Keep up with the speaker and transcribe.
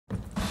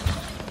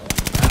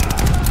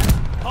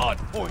Hard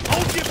point.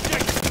 Hold the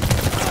objective.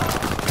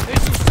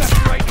 This will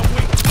separate the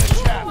weak from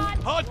the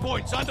chaff. Hard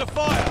point's under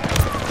fire.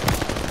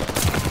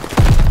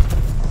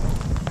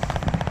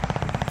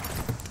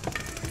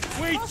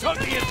 We took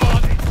the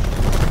advantage.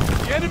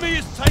 The enemy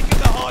is taking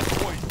the hard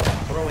point.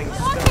 Throwing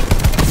stone.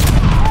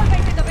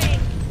 Always in the way.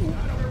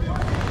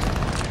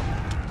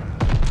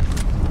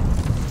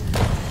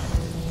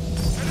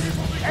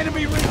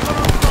 Enemy recon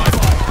on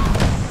flyby.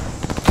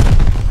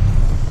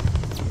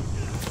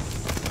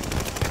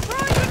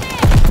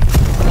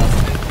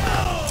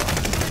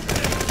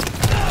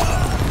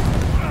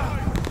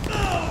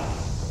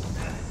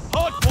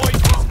 Hard point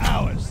is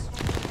ours.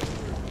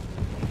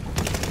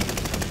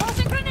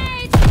 Tossing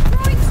grenades!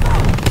 Throwing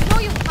smoke! No,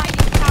 you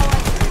fighting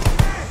coward!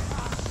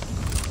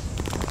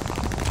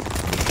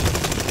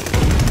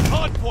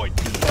 Hard point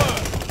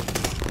confirmed.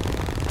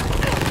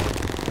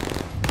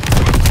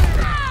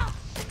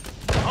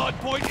 Hard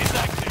point is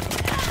active.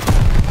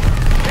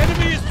 The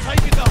enemy is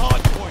taking the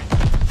hard point.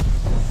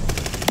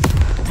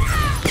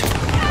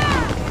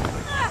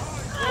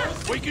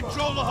 We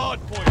control the hard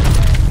point.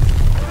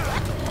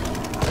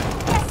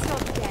 That's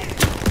not dead.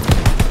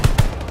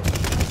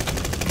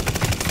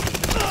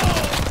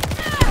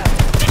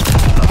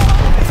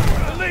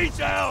 The lead's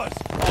ours.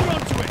 Hold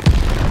on to it.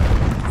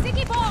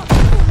 Sticky bomb!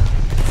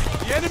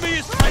 The enemy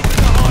is taking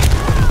the hard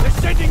point.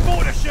 They're sending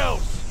mortar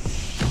shells.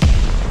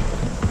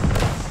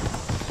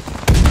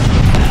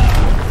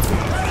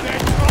 They're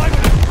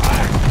driving us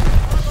back.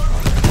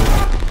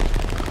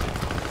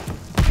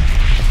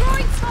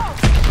 Throwing smoke!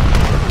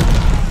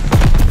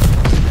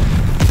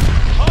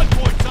 Hard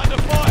point's under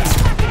fire.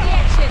 Back in the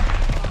action!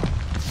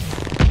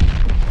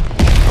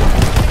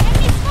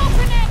 Enemy smoke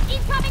grenade!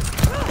 Incoming!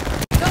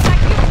 Go back,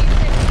 you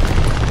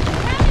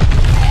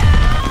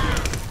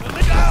The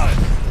lead's ours.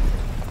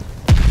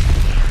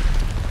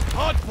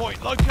 Hard point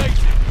located.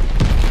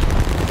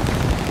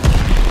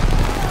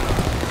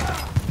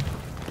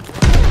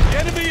 The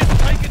enemy is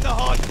taking the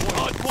hard point.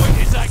 Hard point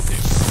is active.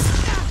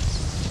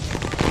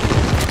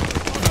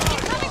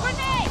 Incoming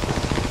grenade!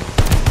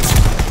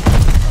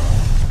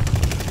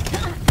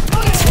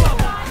 Guess not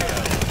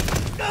dead.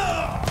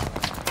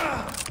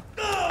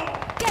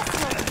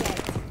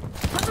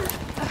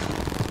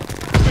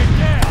 We're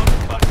down,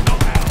 but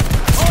not out.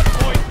 Hard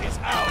point is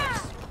ours.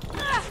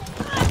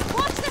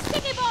 Watch the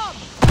sticky bomb!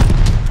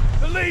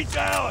 The lead's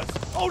ours.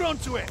 Hold on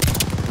to it.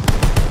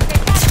 They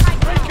can't hide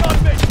now. Recon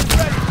mission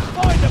ready.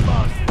 Find the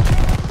bus.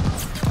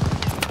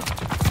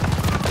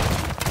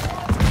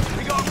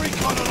 We got a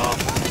recon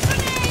aloft.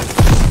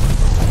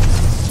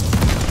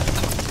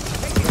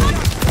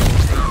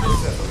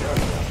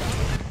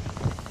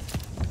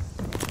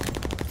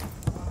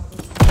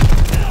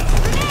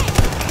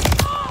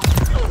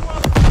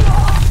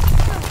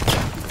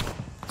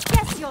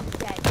 Guess you're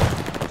dead.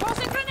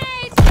 Tossing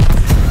grenades!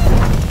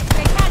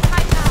 They can't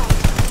hide now.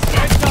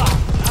 Heads up.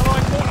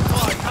 Allied mortar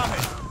fire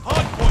coming.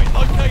 Hard point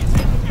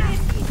located.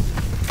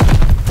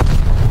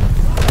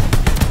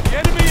 The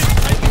enemy is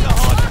taking the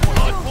hard point.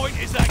 Hard point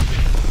is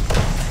active.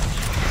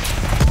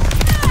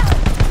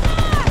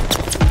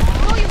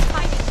 No, you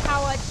tiny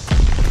coward.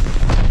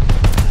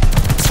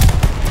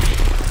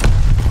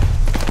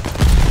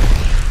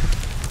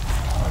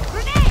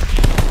 Grenade!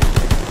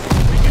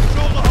 We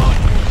control the hard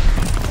point.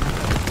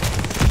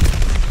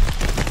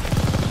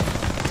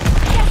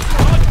 Yes,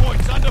 Hard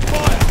point's under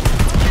fire.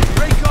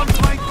 Recon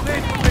plane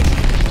cleared for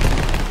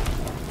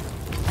mission.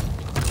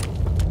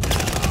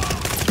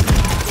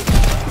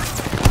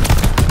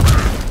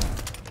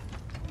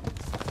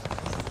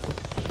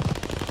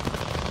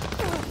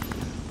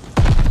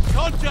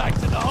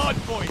 Contact at the hard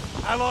point.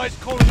 Allies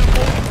calling a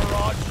mortar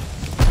barrage.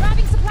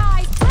 grabbing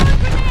supplies. Throwing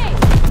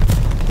grenade!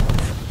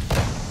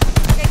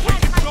 They We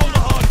can't control hide the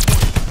now. hard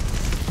point.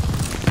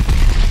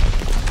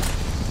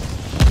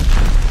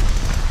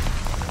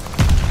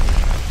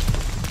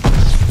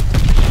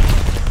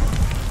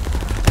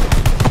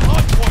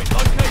 Hard point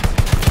located.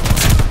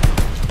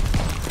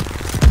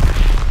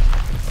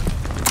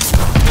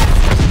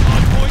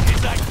 Hard point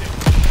is active.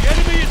 The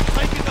enemy is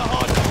taking the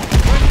hard point.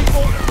 Friendly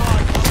mortar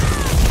fire.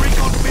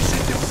 Recon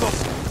mission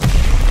defunct.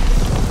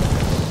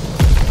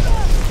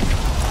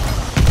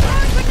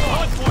 Throwing grenade!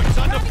 Hard point's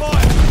under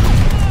fire.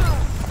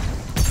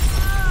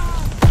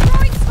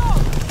 Throwing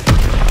smoke!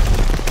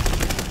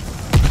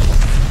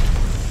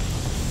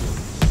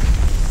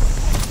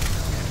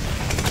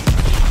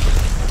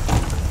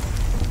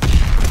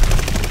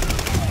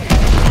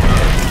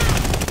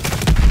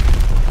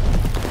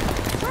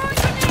 Throwing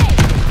grenade!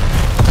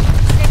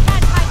 They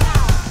can't hide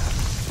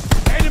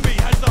now. Enemy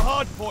has the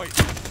hard point.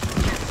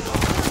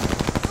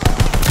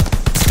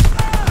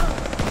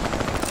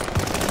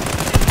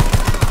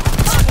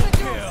 Double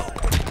kill!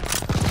 Kill.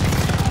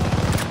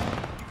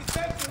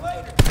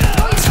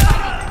 No, you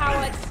fighting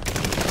cowards.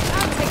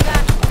 I'll take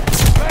that.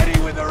 Ready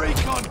with the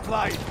recon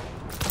plane.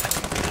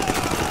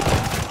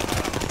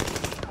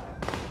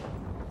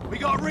 We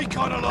got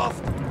recon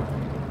aloft.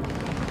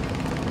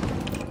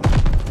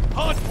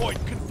 Hard point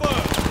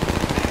confirmed.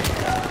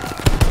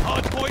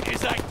 Hard point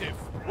is active.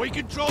 We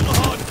control the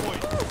hard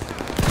point.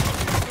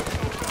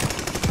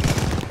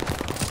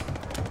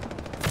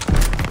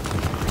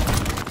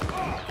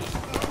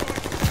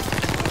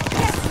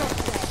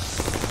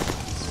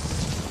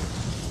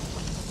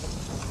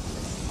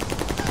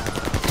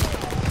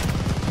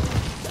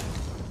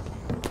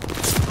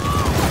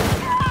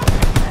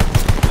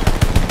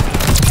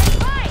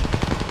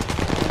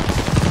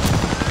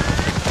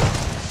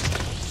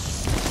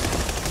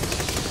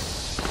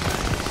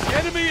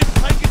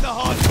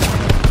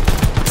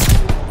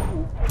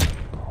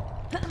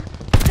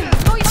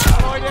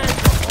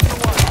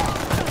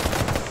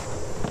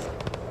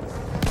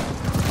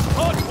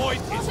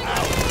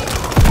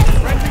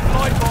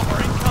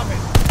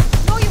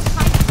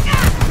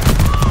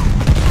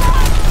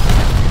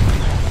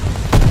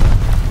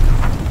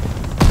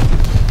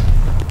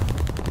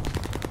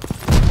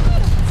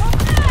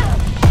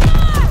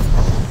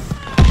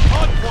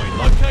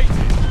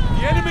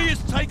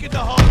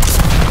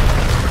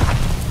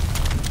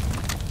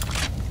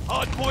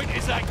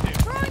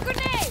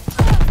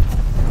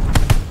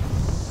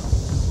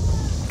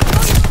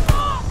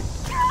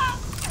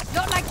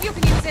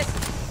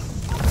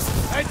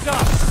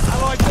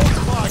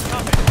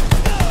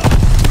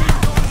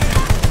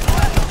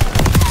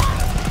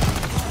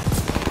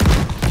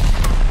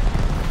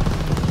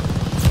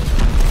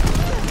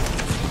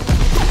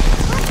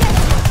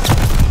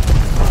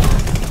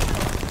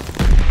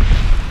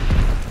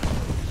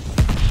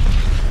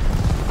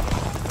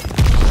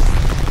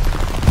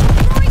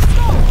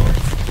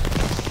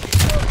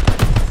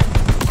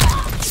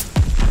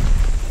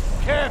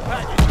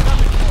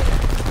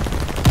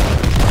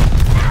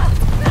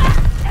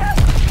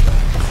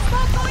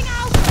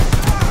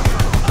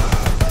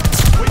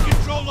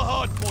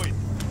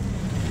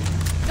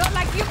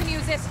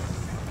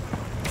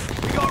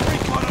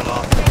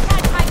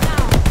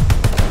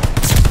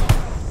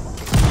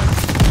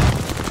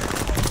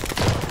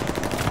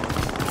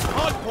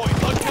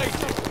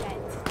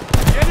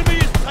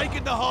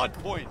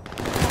 point.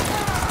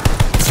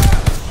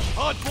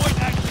 Hard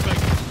point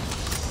activated.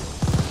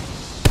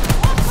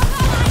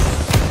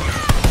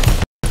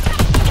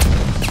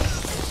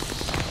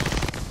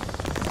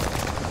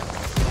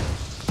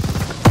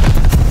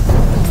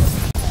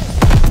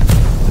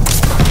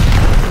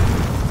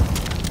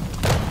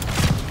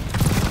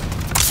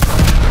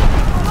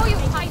 Oh, you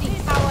hiding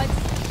cowards!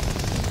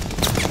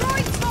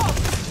 Throwing smoke!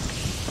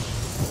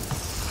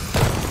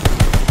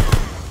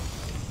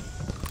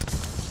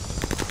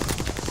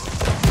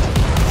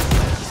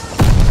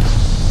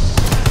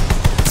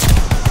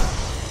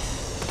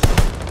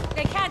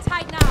 They can't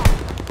hide now.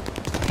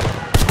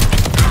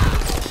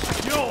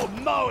 You're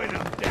mowing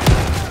them down.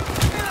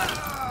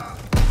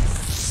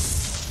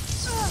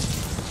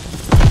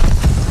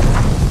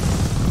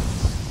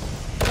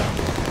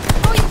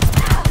 Oh, you...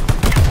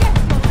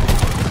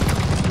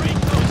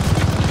 Recon.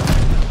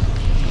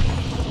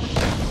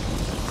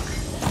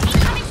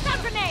 Incoming stun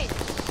grenade!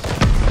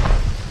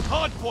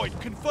 Hard point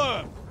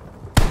confirmed.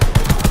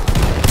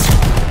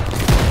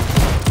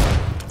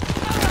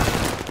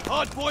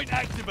 Hard point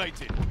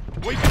activated.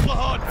 Weaken the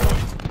hard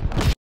point.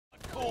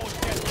 Core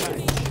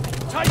deathmatch.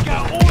 Take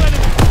out all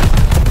enemies.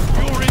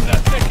 You're in the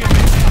thick of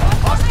it.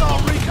 Hostile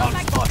recon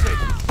spotted.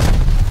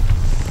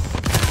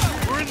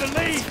 We're in the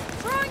lead.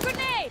 Throwing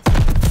grenade!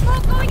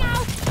 Smoke going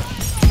out!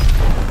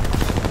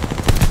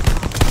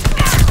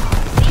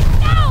 He's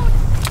down!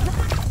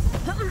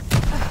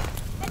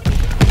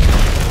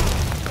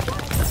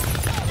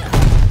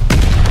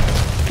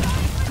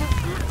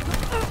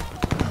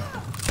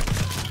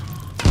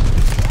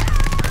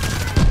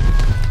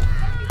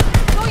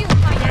 Oh, you They're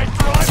hiding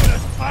cowards! driving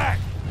us back.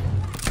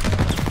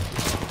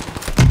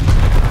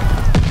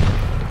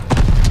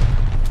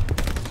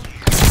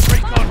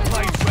 Recon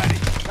planes ready.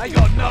 They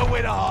got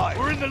nowhere to hide.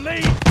 We're in the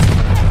lead.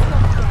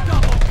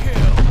 Double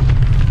kill.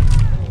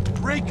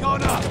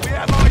 Recon up. We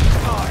have ice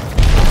time.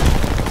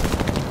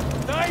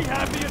 They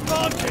have the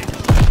advantage.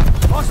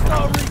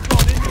 Hostile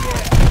recon in the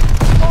air.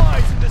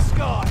 Spies in the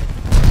sky.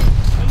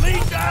 The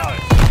lead's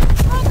ours.